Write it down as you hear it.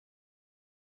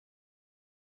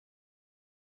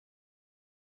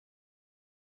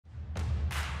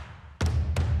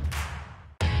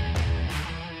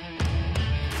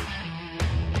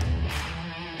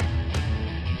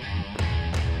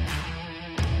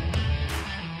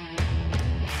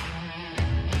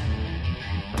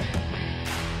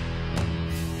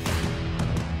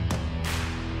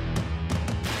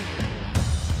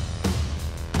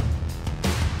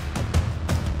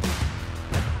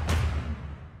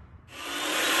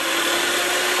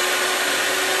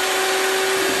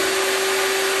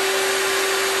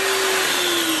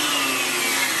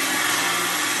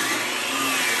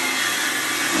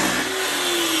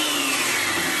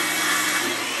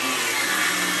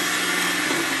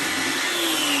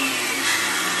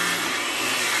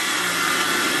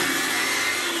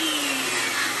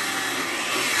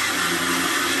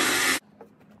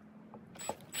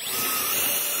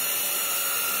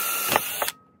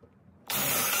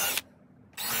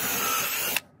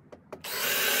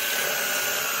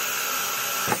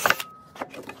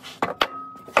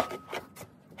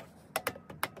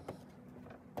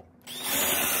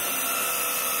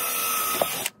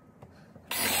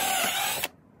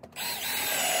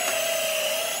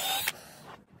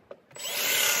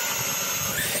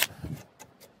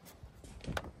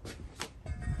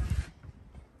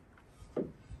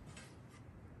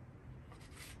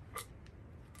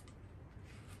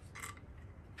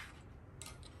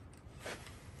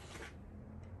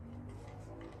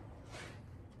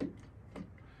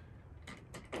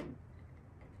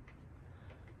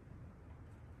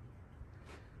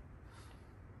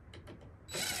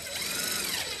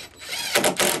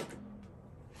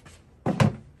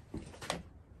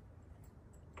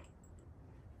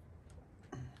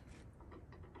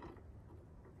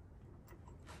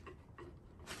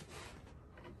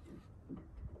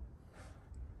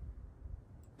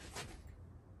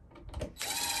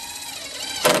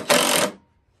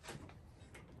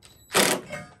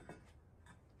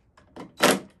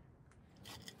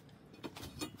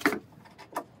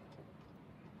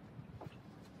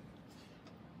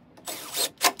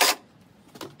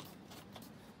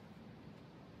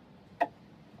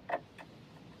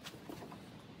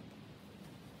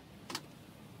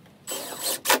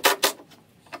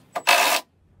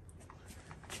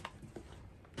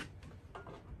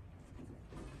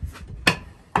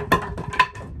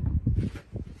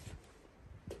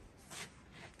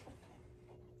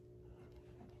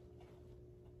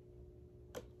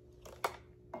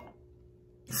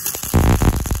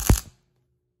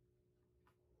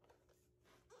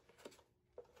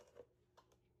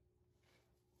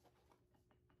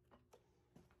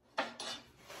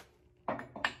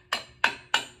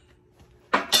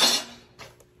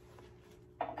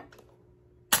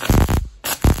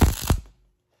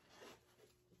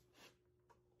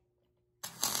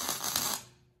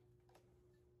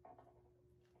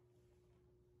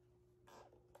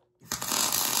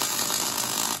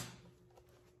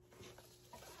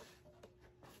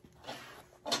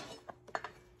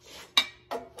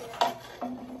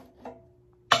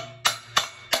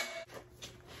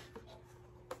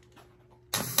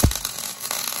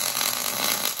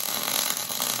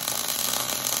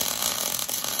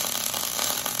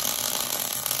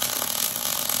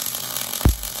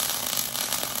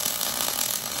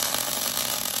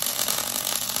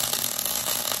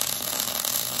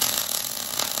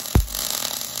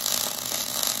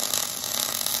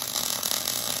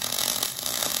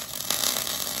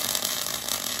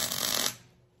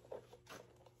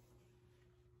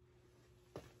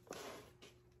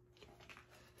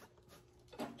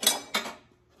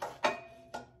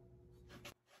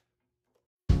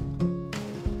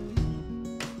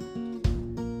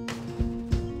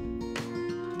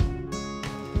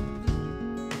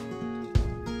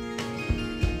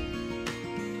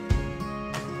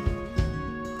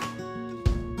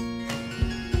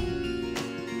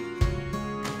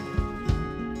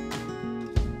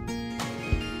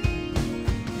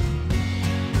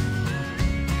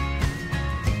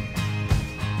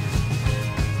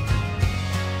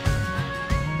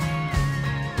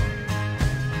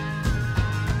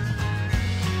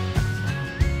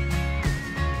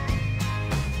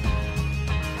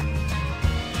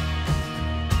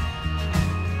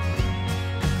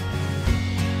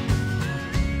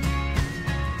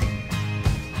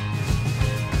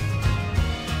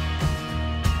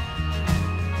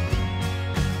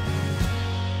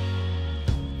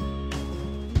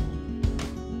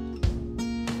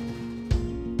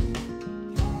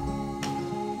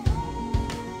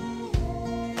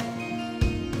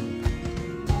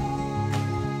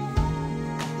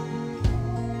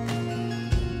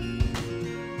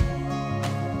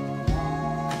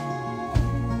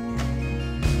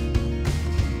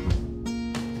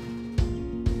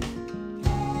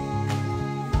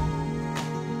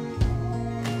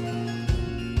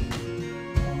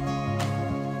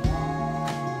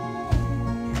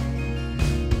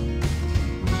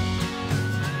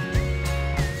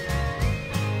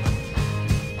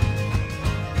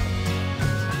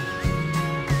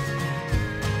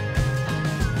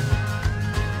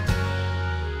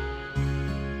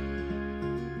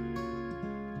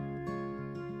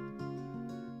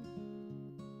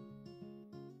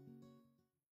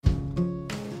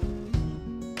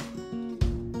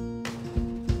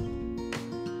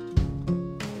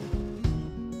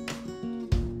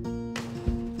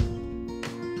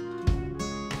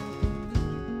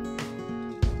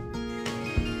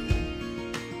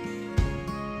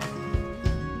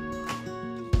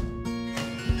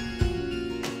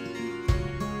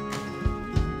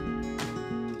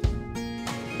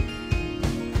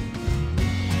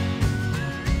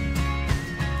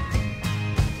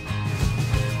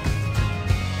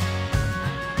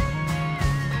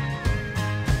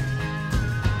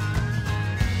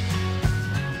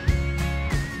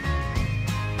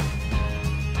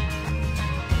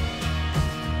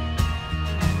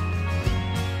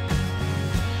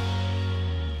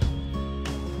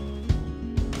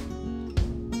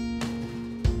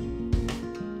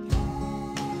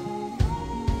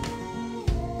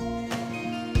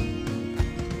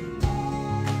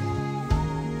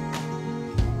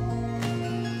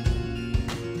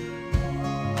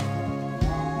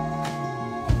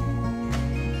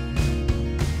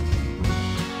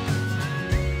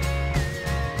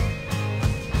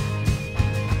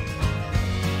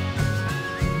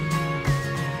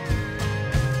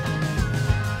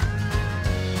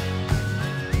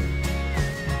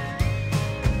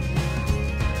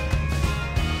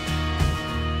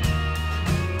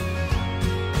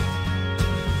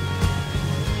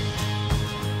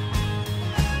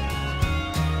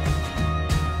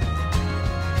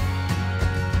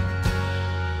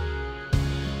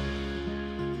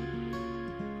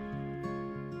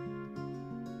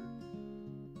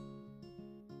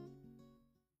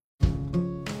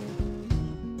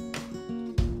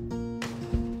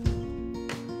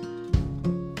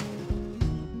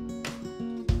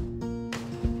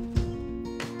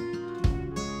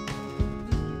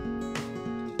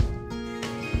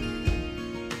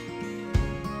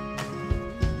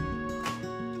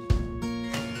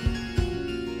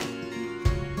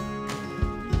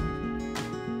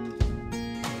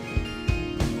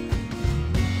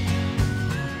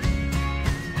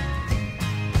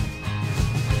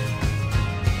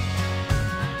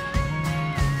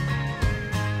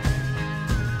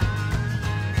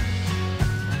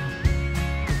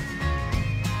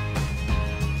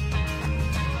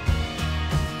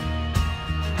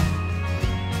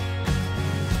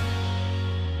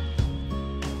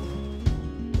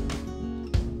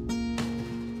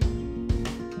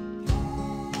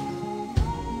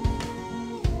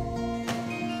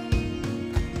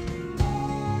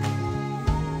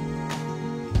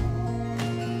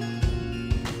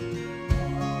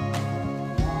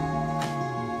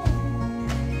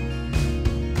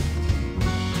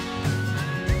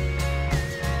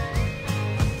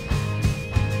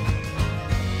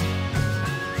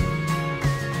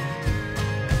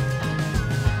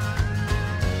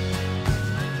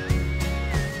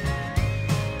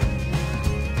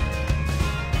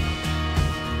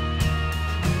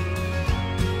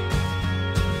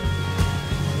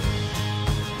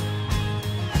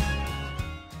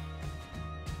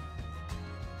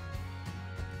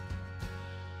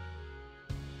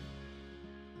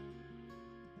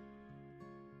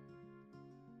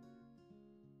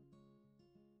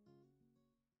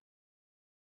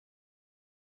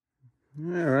All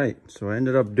right, so I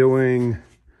ended up doing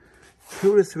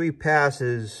 2 to 3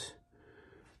 passes.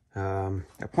 A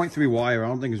 0.3 wire, I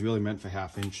don't think is really meant for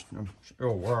 1/2 inch.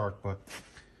 It'll work, but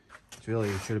it's really,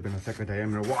 it should have been a thicker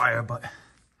diameter wire. But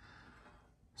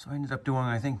so I ended up doing,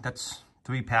 I think that's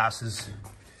 3 passes.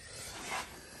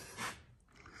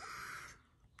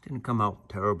 Didn't come out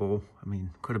terrible. I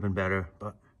mean, could have been better,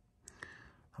 but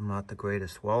I'm not the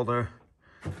greatest welder.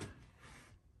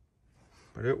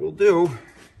 But it will do.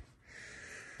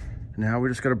 Now we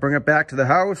just got to bring it back to the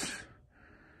house,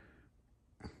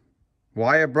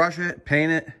 wire brush it,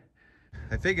 paint it.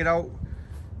 I figured out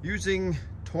using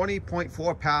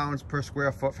 20.4 pounds per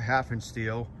square foot for 1/2 inch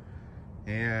steel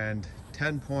and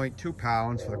 10.2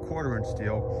 pounds for the 1/4 inch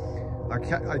steel.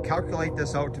 I calculate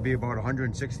this out to be about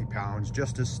 160 pounds,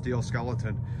 just as steel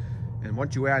skeleton. And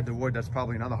once you add the wood, that's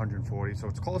probably another 140. So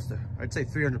it's close to, I'd say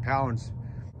 300 pounds,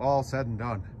 all said and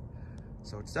done.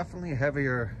 So it's definitely a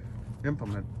heavier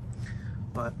implement.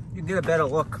 But you can get a better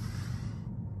look.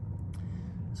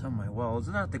 Some of my welds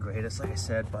are not the greatest, like I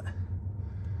said, but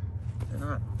they're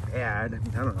not bad. I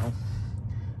mean, I don't know.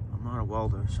 I'm not a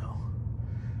welder, so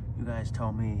you guys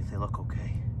tell me if they look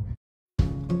okay.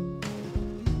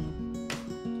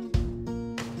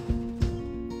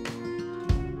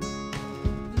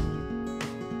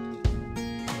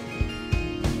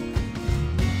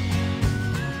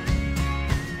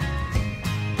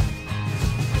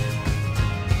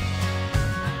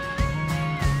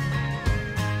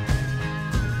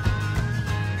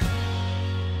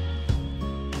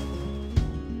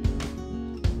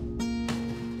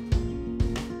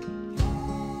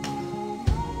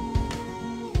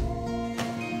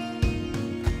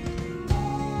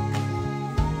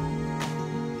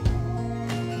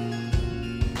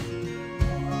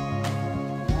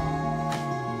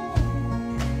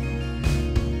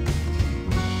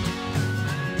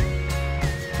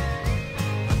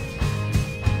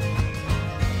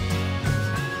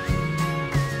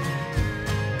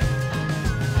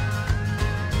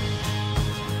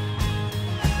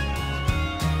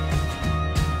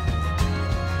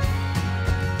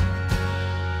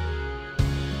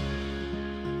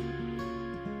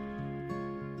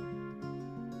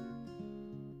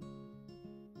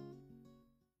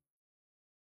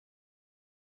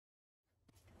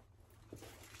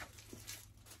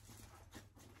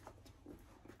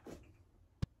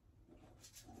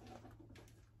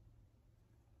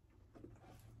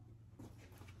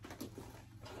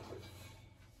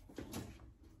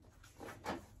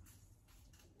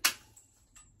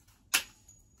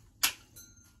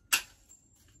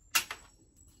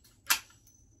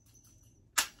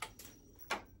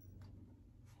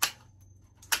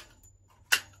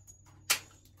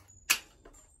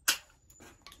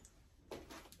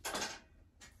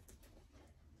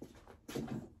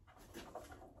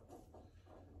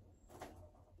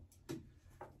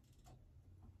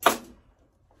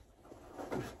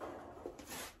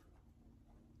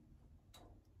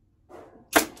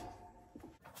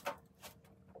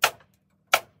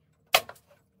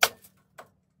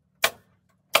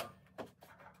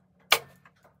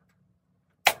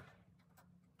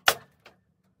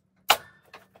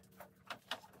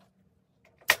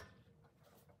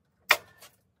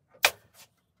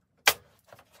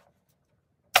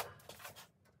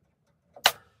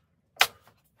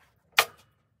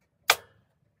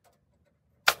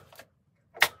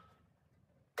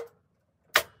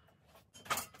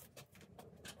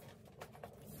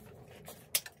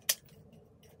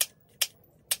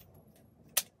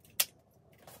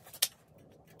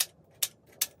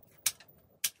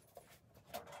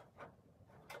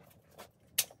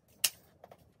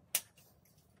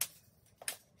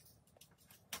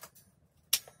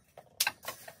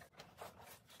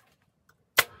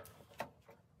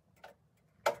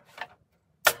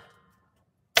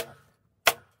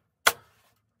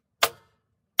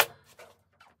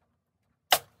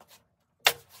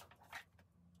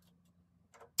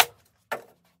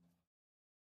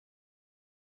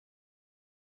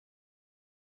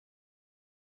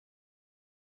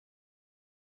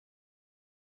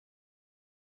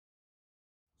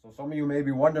 So some of you may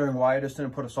be wondering why I just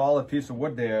didn't put a solid piece of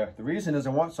wood there. The reason is I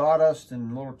want sawdust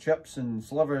and little chips and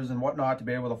slivers and whatnot to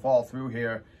be able to fall through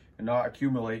here and not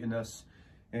accumulate in this.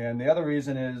 And the other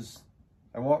reason is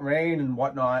I want rain and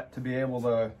whatnot to be able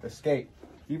to escape.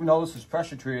 Even though this is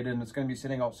pressure treated and it's going to be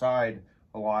sitting outside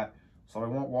a lot, so I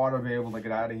want water to be able to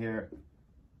get out of here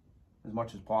as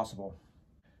much as possible.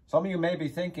 Some of you may be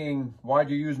thinking,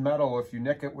 why'd you use metal? If you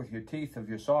nick it with your teeth of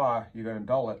your saw, you're going to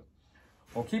dull it.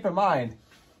 Well, keep in mind,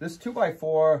 this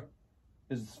 2x4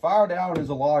 is as far down as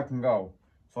a log can go.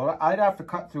 So I'd have to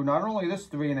cut through not only this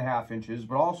 3.5 inches,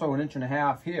 but also 1.5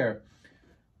 inches here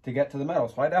to get to the metal.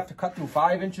 So I'd have to cut through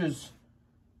 5 inches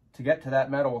to get to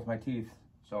that metal with my teeth.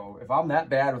 So if I'm that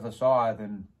bad with a saw,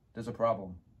 then there's a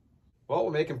problem. Well,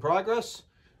 we're making progress.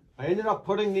 I ended up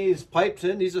putting these pipes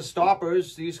in. These are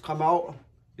stoppers. These come out.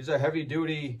 These are heavy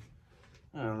duty,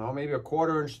 I don't know, maybe a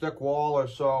 1/4 inch thick wall or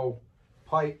so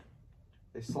pipe.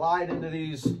 They slide into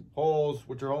these holes,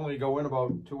 which are only go in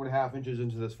about 2.5 inches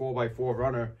into this 4x4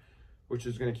 runner, which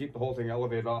is going to keep the whole thing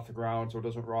elevated off the ground so it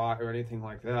doesn't rot or anything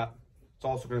like that. It's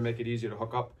also going to make it easier to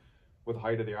hook up with the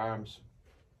height of the arms.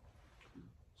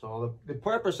 So the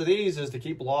purpose of these is to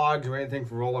keep logs or anything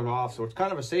from rolling off. So it's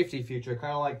kind of a safety feature,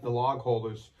 kind of like the log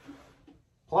holders.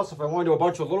 Plus, if I want to do a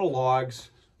bunch of little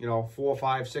logs, you know, 4,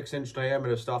 5, 6 inch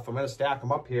diameter stuff, I'm going to stack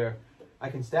them up here. I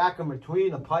can stack them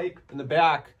between the pipe and the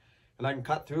back, and I can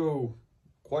cut through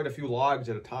quite a few logs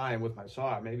at a time with my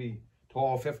saw, maybe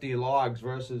 12, 15 logs,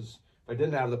 versus if I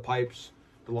didn't have the pipes,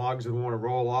 the logs would want to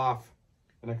roll off,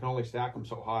 and I can only stack them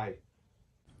so high.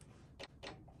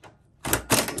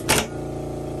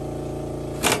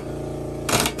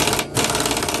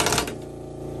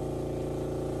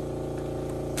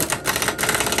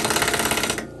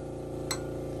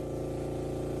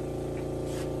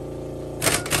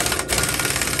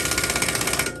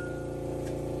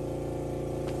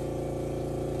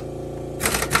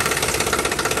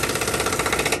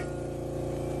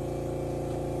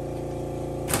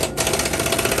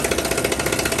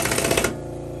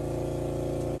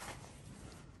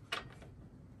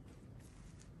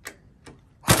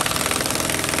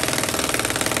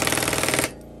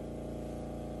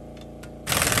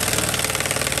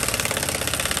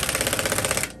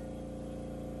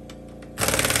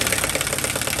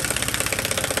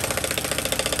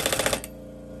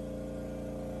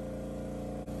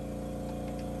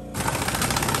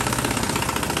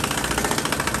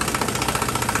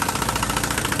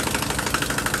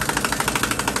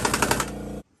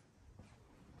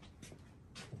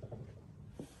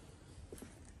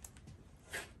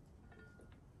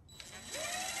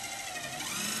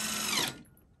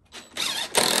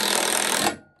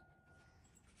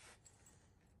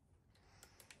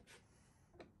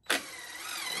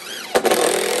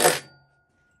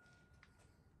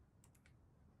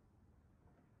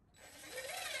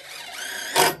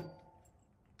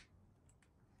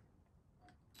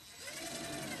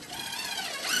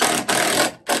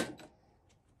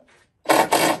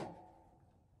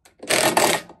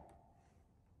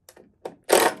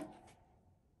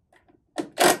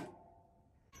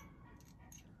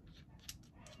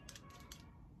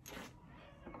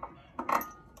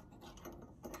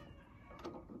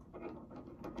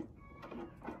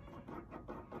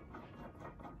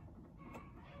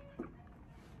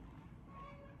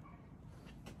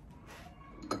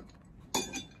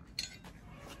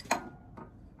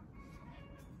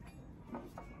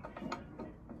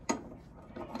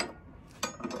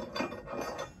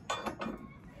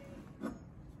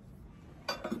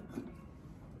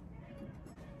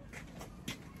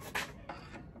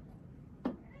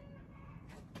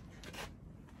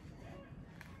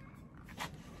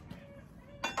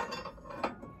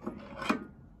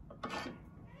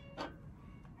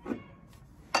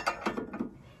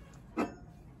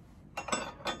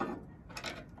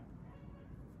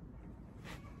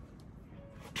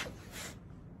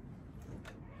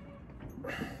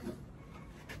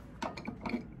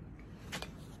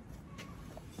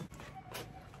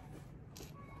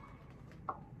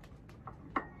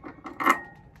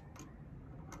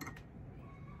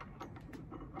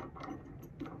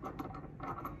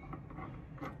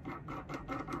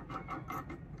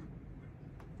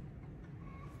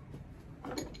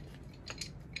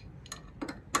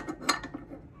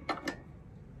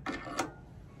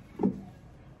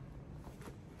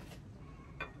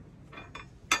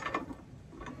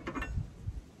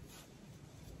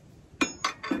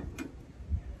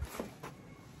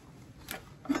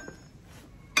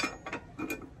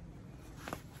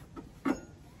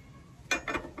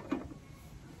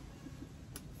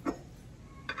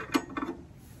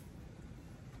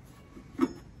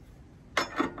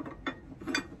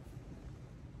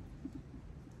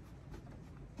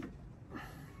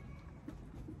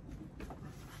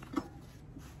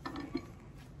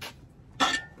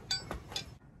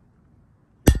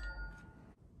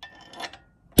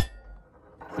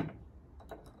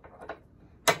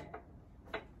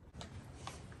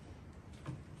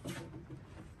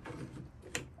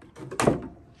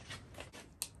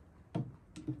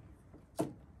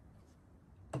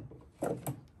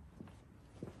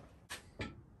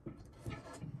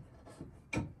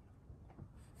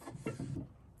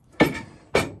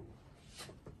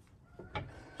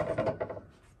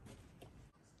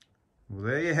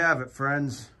 there you have it,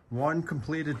 friends. One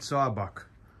completed sawbuck.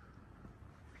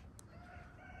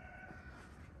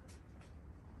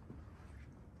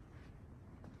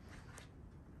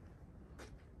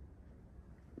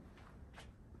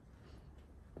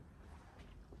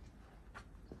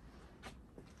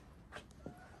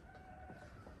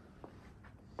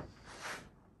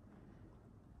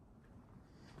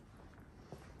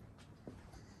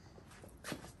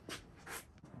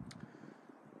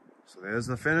 So there's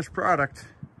the finished product.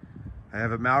 I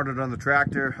have it mounted on the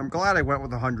tractor. I'm glad I went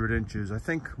with 100 inches. I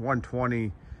think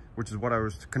 120, which is what I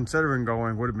was considering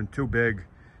going, would have been too big.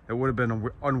 It would have been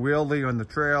unwieldy on the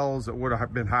trails. It would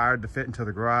have been hard to fit into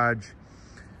the garage.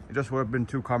 It just would have been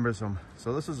too cumbersome.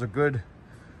 So this is a good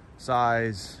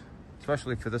size,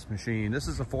 especially for this machine. This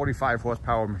is a 45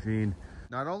 horsepower machine.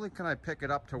 Not only can I pick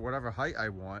it up to whatever height I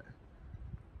want,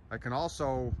 I can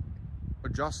also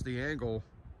adjust the angle.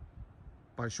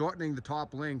 By shortening the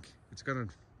top link, it's going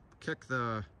to kick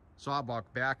the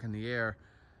sawbuck back in the air,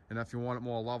 and if you want it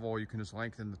more level, you can just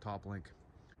lengthen the top link.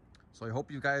 So I hope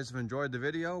you guys have enjoyed the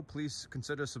video. Please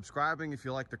consider subscribing if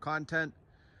you like the content.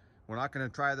 We're not going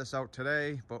to try this out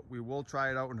today, but we will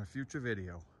try it out in a future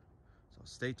video, so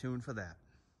stay tuned for that.